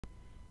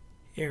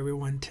Hey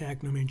everyone,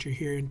 Technomentary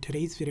here. In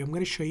today's video, I'm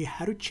going to show you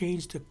how to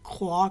change the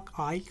clock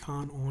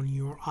icon on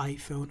your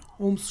iPhone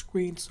home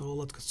screen. So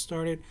let's get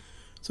started.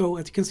 So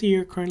as you can see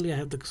here, currently I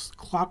have the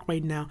clock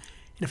right now.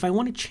 And if I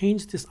want to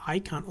change this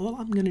icon, all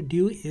I'm going to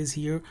do is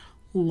here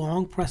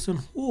long press and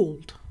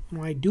hold.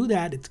 When I do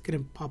that, it's going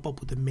to pop up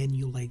with a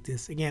menu like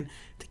this. Again,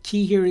 the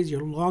key here is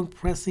you're long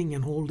pressing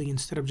and holding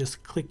instead of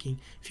just clicking.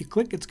 If you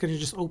click, it's going to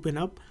just open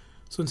up.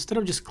 So instead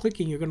of just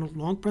clicking, you're going to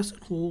long press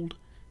and hold,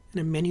 and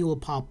a menu will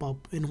pop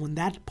up. And when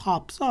that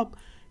pops up,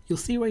 you'll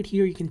see right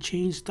here you can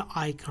change the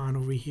icon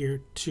over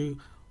here to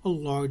a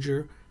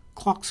larger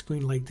clock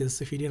screen like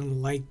this if you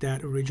didn't like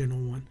that original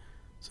one.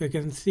 So you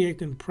can see I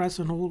can press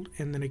and hold,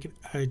 and then I can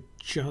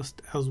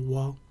adjust as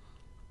well.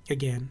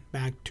 Again,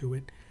 back to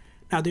it.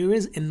 Now there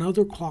is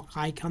another clock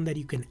icon that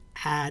you can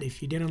add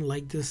if you didn't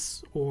like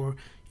this or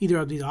either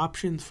of these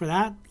options. For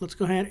that, let's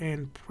go ahead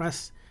and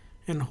press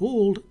and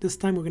hold. This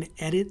time we're going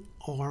to edit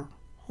our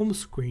home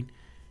screen,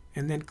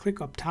 and then click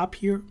up top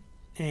here,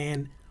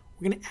 and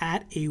we're going to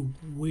add a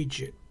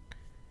widget,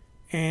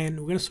 and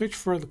we're going to search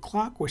for the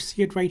clock or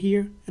see it right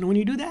here. And when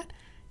you do that,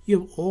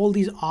 you have all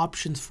these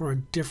options for a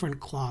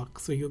different clock,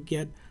 so you'll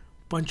get a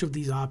bunch of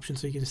these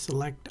options. So you can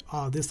select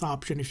this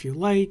option if you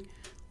like,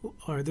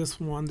 or this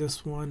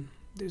one.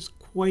 There's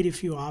quite a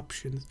few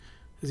options,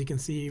 as you can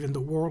see, even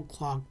the world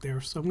clock there.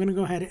 So I'm going to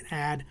go ahead and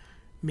add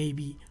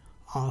maybe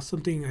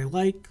something I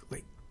like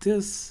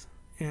this,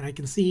 and I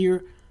can see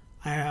here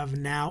I have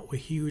now a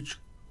huge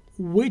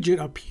widget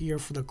up here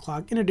for the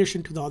clock in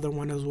addition to the other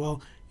one as well.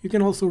 You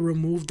can also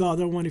remove the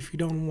other one if you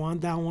don't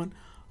want that one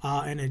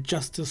and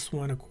adjust this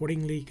one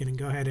accordingly. You can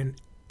go ahead and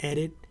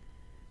edit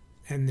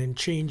and then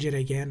change it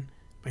again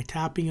by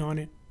tapping on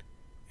it,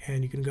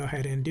 and you can go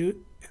ahead and do it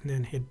and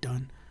then hit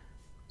done.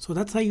 So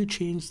that's how you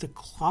change the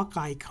clock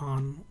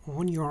icon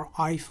on your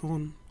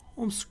iPhone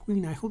home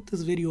screen. I hope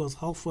this video was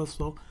helpful,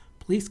 so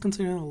please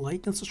consider the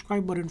like and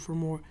subscribe button for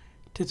more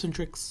tips and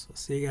tricks.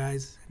 See you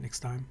guys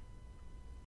next time.